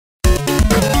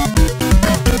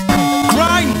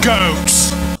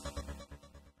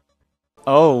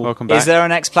Oh, welcome back. Is there a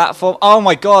next platform? Oh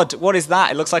my god, what is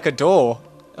that? It looks like a door.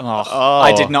 Oh,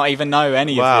 I did not even know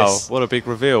any of this. Wow, what a big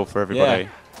reveal for everybody.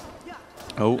 Yeah.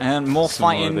 Oh, And more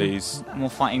fighting, more of these. more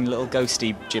fighting little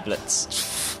ghosty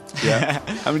giblets. Yeah.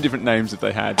 How many different names have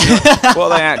they had?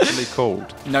 What are they actually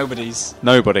called? Nobody's.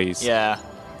 Nobody's. Yeah.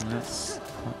 That's,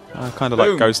 I kind of like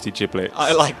Boom. ghosty giblets.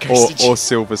 I like ghosty or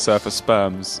Silver Surfer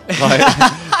sperms. Like,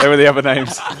 they were the other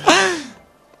names.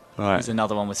 Right. There's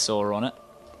another one with Sora on it.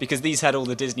 Because these had all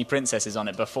the Disney princesses on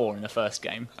it before in the first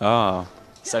game. Ah.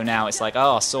 So now it's like,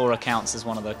 oh, Sora counts as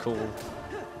one of the cool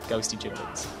ghosty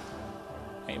giblets.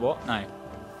 Wait, what? No.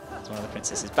 It's one of the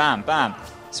princesses. Bam, bam.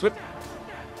 Swip.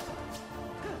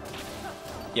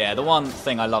 Yeah, the one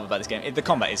thing I love about this game, the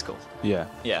combat is cool. Yeah.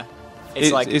 Yeah.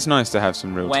 It's like it's nice to have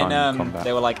some real-time combat.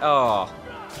 they were like, oh,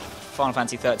 Final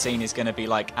Fantasy 13 is going to be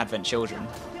like Advent Children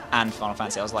and Final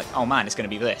Fantasy, I was like, oh man, it's going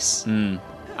to be this. And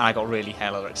I got really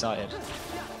hella excited.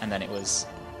 And then it was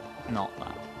not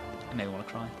that. It made me want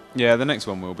to cry. Yeah, the next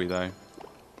one will be, though.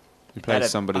 You play as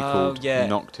somebody called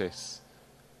Noctis.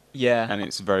 Yeah. And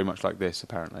it's very much like this,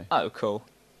 apparently. Oh, cool.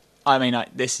 I mean,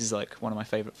 this is like one of my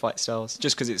favourite fight styles,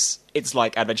 just because it's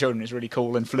like Advent Children. It's really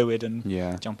cool and fluid and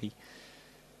jumpy.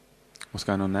 What's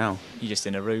going on now? You're just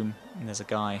in a room and there's a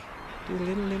guy.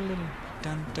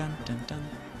 Dun, dun, dun, dun.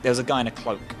 There was a guy in a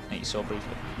cloak that you saw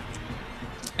briefly,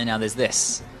 and now there's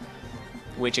this,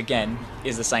 which again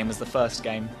is the same as the first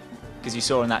game, because you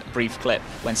saw in that brief clip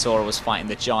when Sora was fighting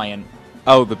the giant.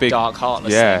 Oh, the big Dark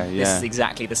Heartless thing. Yeah. This is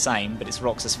exactly the same, but it's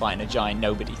Roxas fighting a giant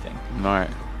nobody thing. Right.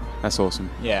 That's awesome.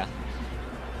 Yeah.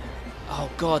 Oh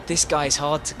god, this guy's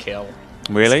hard to kill.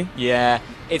 Really? Yeah.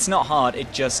 It's not hard,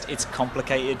 it's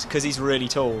complicated, because he's really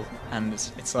tall, and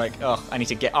it's like, oh, I need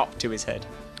to get up to his head.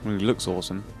 Well, he looks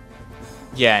awesome.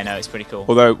 Yeah, no, it's pretty cool.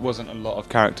 Although it wasn't a lot of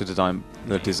character design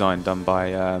done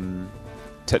by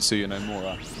Tetsuya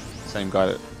Nomura, same guy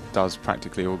that does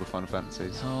practically all the Final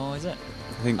Fantasies. Oh, is it?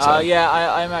 I think so. Yeah,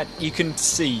 I imagine you can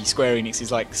see Square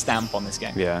Enix's like stamp on this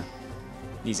game. Yeah.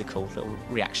 These are cool little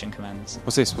reaction commands.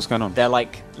 What's this? What's going on? They're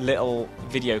like little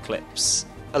video clips.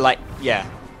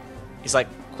 It's like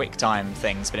quick time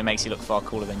things, but it makes you look far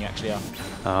cooler than you actually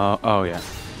are. Oh yeah.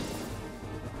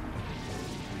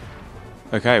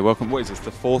 Okay, welcome. What is this? The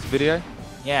 4th video?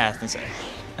 Yeah, I think so.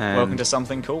 And welcome to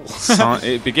something cool.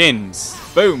 It begins.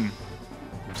 Boom.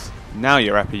 Now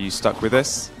you're happy you stuck with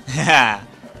us. Yeah.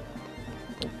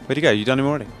 Where'd he go? You done him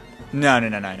already? No.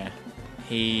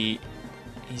 He's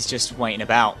just waiting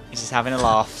about. He's just having a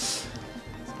laugh.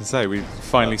 I say, we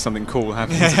finally something cool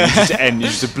happens. And you just end. You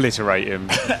just obliterate him.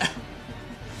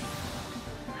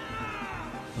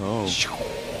 Oh.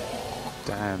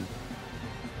 Damn.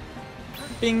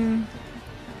 Bing.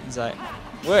 He's like,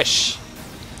 whoosh.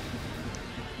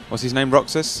 What's his name?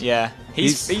 Roxas? Yeah. He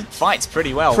fights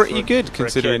pretty well. Pretty good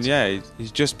considering. Yeah,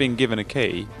 he's just been given a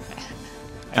key.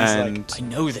 And he's like, I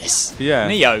know this. Yeah.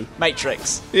 Neo,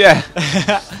 Matrix. Yeah.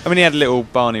 I mean, he had a little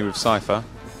Barney with Cypher.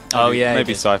 Oh yeah.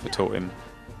 Maybe Cypher taught him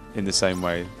in the same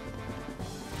way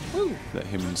Woo. that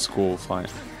him and Squall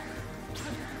fight.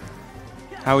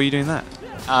 How are you doing that?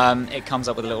 It comes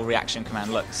up with a little reaction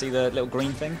command. Look, see the little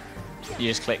green thing? You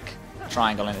just click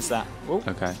triangle and it's that. Ooh.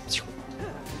 Okay.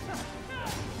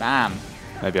 Bam.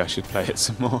 Maybe I should play it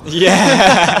some more.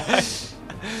 Yeah.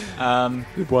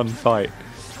 With one fight.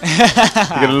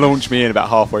 You're going to launch me in about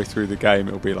halfway through the game.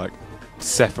 It'll be like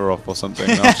Sephiroth or something.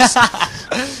 And I'll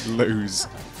just lose.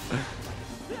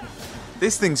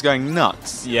 This thing's going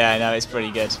nuts. Yeah, no, it's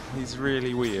pretty good. He's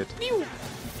really weird. Pew!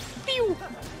 Pew!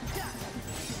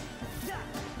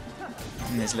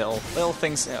 And there's little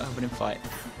things that happen in fight.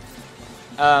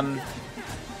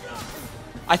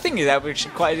 I think that would be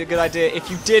quite a good idea if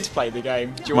you did play the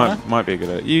game. Do you want to? Might be a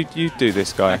good idea. You do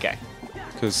this guy. Okay.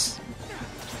 Because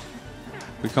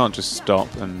we can't just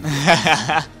stop and...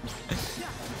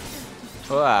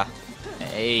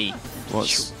 Hey.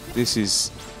 This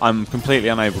is... I'm completely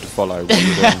unable to follow what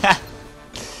you're doing.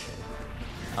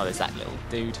 Oh, there's that little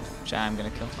dude, which I am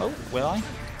going to kill. Oh, will I?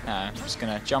 No, I'm just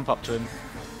going to jump up to him.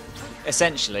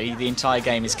 Essentially, the entire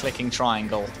game is clicking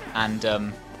triangle and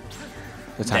then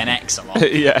X a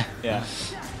lot. Yeah. Yeah.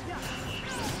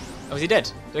 Oh, is he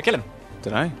dead? Did I kill him?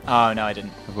 Don't know. Oh, no, I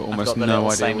didn't. I've got almost no idea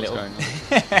what's going on.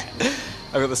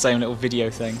 I've got the same little video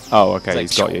thing. Oh, okay, Like,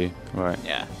 he's got you. Right.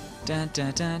 Yeah. Da,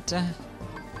 da, da, da.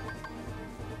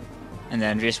 And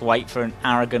then just wait for an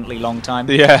arrogantly long time.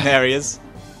 Yeah. There he is.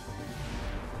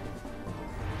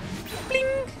 Bling!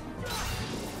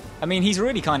 I mean, he's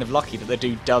really kind of lucky that the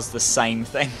dude does the same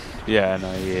thing. Yeah,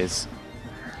 no, he is.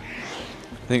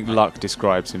 I think luck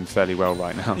describes him fairly well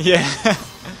right now. Yeah.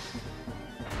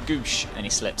 Goosh. And he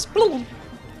slips.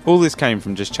 All this came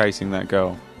from just chasing that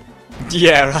girl.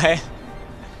 Yeah, right.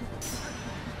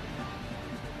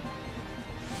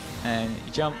 And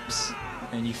he jumps,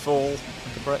 and you fall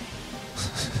like a brick.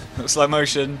 Little slow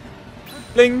motion.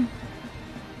 Bling!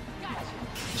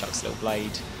 Chucks a little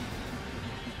blade.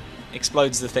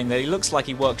 Explodes the thing that he looks like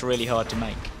he worked really hard to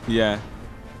make. Yeah.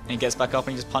 And he gets back up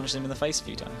and he just punches him in the face a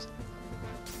few times.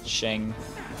 Shing.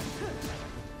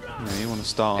 Yeah, you want to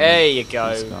start on There you go.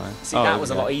 this guy. See, Oh, that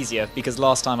was a yeah. lot easier because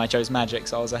last time I chose magic,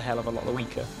 so I was a hell of a lot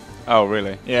weaker. Oh,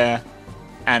 really? Yeah.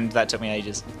 And that took me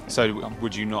ages. So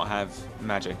would you not have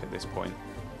magic at this point?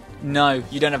 No,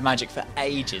 you don't have magic for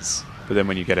ages. But then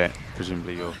when you get it,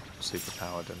 presumably you're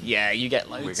superpowered. And Yeah, you get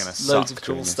We're loads, gonna loads suck of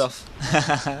cool doing this. stuff.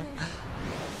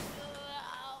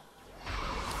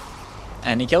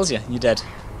 And he kills you. You're dead.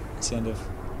 It's the end of...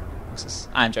 What's this?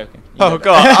 I'm joking. You Oh go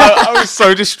god, I was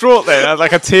so distraught then. I had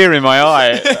like a tear in my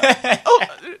eye. Oh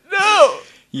no!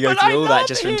 You go But through I all that love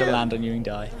just for him to him. land on you and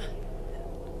die.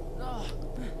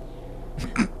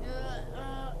 You're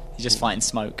just fighting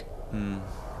smoke.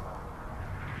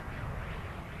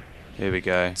 Here we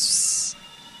go.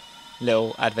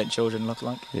 Little Advent children look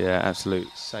like. Yeah, absolute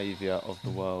saviour of the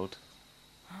world.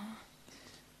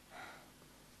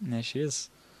 And there she is.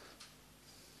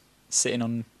 Sitting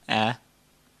on air.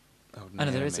 Oh, Oh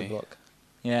no, there is a block.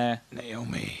 Yeah,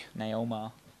 Naomi.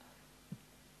 Naoma.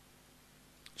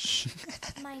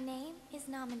 My name is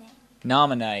Namine.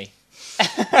 Namine.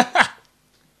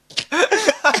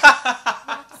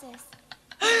 Roxas.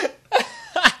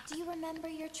 Do you remember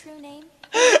your true name?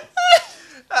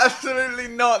 Absolutely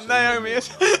not, Naomi.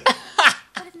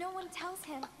 But if no one tells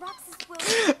him, Roxas will...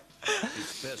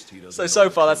 So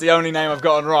far that's the only name I've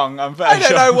gotten wrong. I'm I fairly don't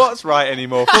sure. know what's right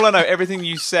anymore. For all I know, everything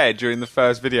you said during the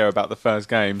first video about the first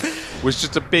game was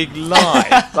just a big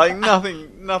lie. Like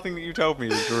nothing that you told me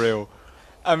was real.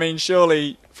 I mean,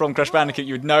 surely from Crash Bandicoot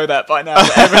you would know that by now,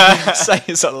 but everything you say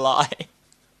is a lie.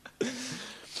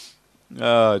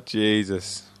 Oh,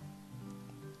 Jesus.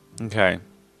 Okay.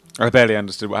 I barely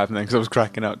understood what happened then because I was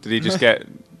cracking up. Did he just get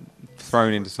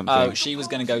thrown into something? Oh, she was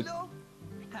going to go...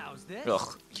 How's this?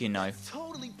 Ugh, you know.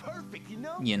 Totally perfect, you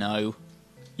know? You know.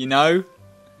 You know?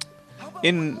 How about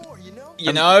In- one more, you know?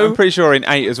 You know? I'm pretty sure in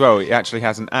 8 as well, it actually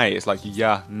has an A. It's like,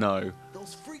 yeah, no.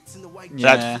 Those freaks in the white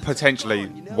Yeah. That's potentially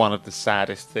one of the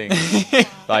saddest things that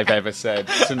I've ever said.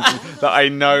 That I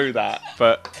know that,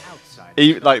 but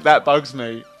outside. like that bugs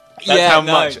me. That's Yeah, how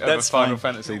no, much of a that's Final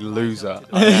fine. Fantasy loser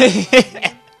I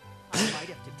am. I might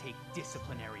have to take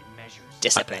disciplinary measures.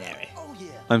 Disciplinary. Oh yeah.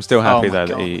 I'm still happy Oh my though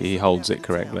that God. he holds it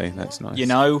correctly. That's nice. You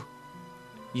know?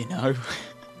 You know?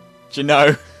 Do you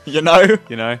know? You know?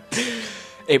 You know?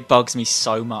 It bugs me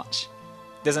so much.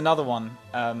 There's another one.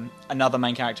 Another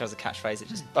main character has a catchphrase. It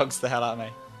just bugs the hell out of me.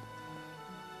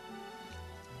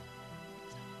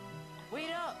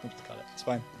 Wait up! We'll just cut it. It's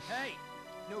fine. Hey,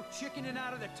 no chickening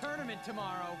out of the tournament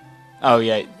tomorrow. Oh,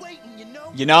 yeah. Waiting, you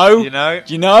know? You know? You know?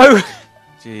 You know?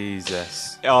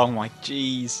 Jesus. Oh, my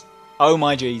jeez. Oh,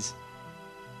 my jeez.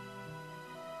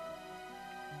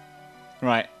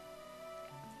 Right.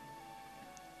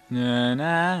 Na,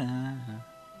 na, na.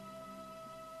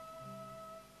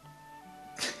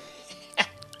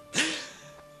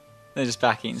 They're just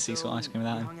back eating sea salt ice cream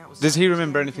without him. Does he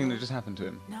remember anything that just happened to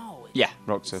him? No, Yeah,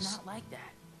 Roxas. like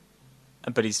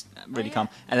that. but he's really calm.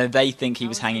 And then they think he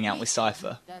was hanging out with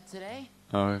Cypher. That today?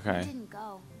 Oh, I okay. didn't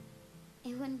go.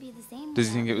 It wouldn't be the same. Does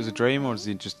he think it without was a you, dream, or right? does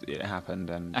he just it happened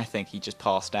and I think he just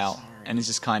passed out, and it's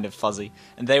just kind of fuzzy.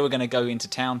 And they were going to go into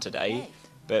town today,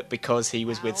 but because he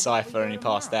was with Cypher and he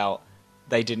passed out,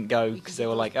 they didn't go because they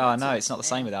were like, "Oh no, it's not the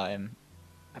same without him."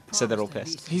 So they're all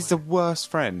pissed. he's the worst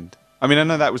friend? I mean, I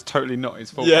know that was totally not his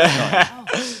fault. Yeah. that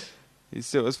time. He's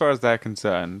still, as far as they're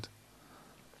concerned.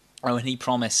 Oh, and he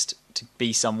promised to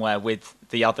be somewhere with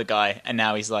the other guy, and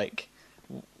now he's like,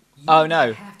 "Oh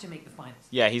no." Have to make the finals.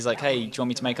 Yeah, he's like, "Hey, do you want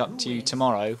me to make up to you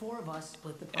tomorrow?" Four of us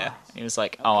split the Yeah, prize. he was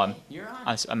like, "Oh, You're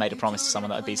on. I made a promise to someone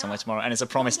that I'd be somewhere tomorrow," and it's a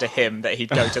promise to him that he'd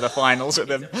go to the finals with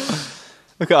him.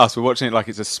 Look at us, we're watching it like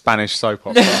it's a Spanish soap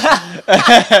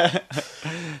opera.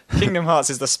 Kingdom Hearts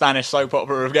is the Spanish soap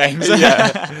opera of games.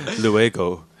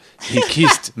 Luego, he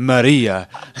kissed Maria,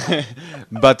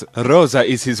 but Rosa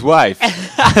is his wife.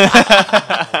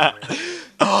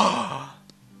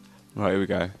 Right, here we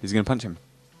go. He's going to punch him.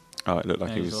 Oh, it looked like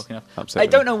Yeah, he he's was walking up. upset. I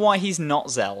with don't him. know why he's not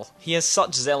Zell. He has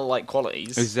such Zell-like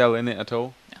qualities. Is Zell in it at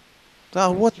all?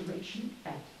 Oh, what?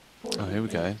 Oh, here we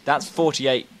go. That's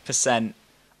 48%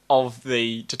 of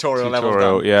the tutorial level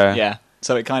Tutorial, done. yeah. Yeah.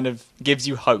 So it kind of gives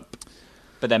you hope,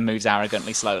 but then moves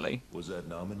arrogantly slowly. Was that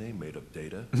nominee made of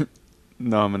data?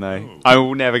 Nominee. I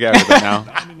will never get over that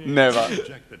now. Never.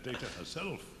 Check the data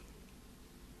herself.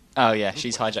 Oh yeah,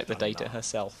 she's hijacked the data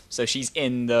herself. So she's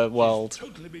in the world,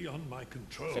 Totally beyond my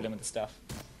control. filling with the stuff.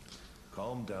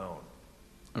 Calm down.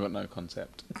 I've got no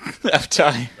concept Of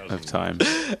time. of time.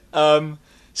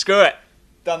 Screw it.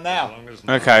 Done now.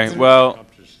 Okay, well,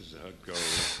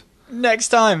 Next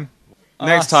time.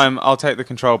 next Us. time I'll take the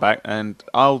control back and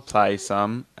I'll play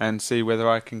some and see whether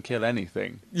I can kill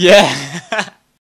anything. Yeah.